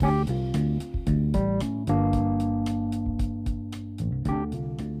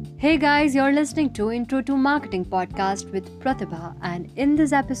Hey guys, you're listening to Intro to Marketing podcast with Pratibha, and in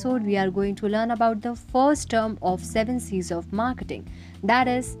this episode, we are going to learn about the first term of 7 C's of marketing, that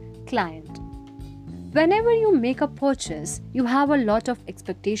is, client. Whenever you make a purchase, you have a lot of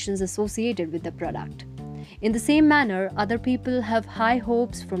expectations associated with the product. In the same manner, other people have high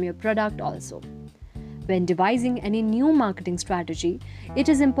hopes from your product also. When devising any new marketing strategy, it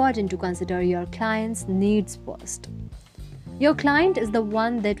is important to consider your client's needs first. Your client is the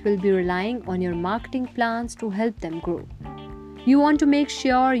one that will be relying on your marketing plans to help them grow. You want to make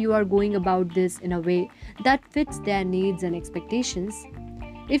sure you are going about this in a way that fits their needs and expectations.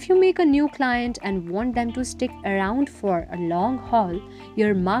 If you make a new client and want them to stick around for a long haul,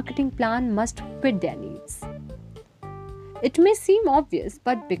 your marketing plan must fit their needs. It may seem obvious,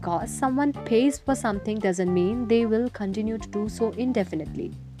 but because someone pays for something doesn't mean they will continue to do so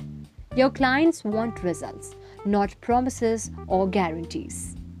indefinitely. Your clients want results, not promises or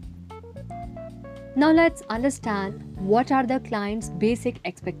guarantees. Now let's understand what are the client's basic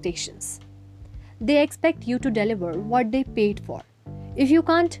expectations. They expect you to deliver what they paid for. If you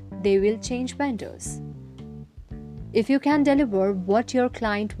can't, they will change vendors. If you can deliver what your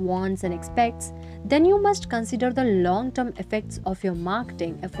client wants and expects, then you must consider the long-term effects of your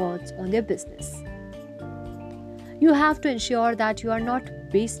marketing efforts on their business. You have to ensure that you are not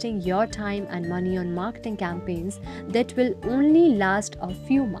wasting your time and money on marketing campaigns that will only last a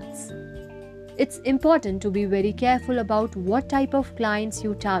few months. It's important to be very careful about what type of clients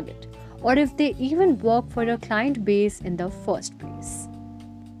you target, or if they even work for your client base in the first place.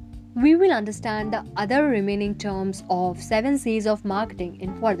 We will understand the other remaining terms of 7 C's of marketing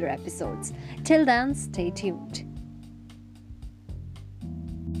in further episodes. Till then, stay tuned.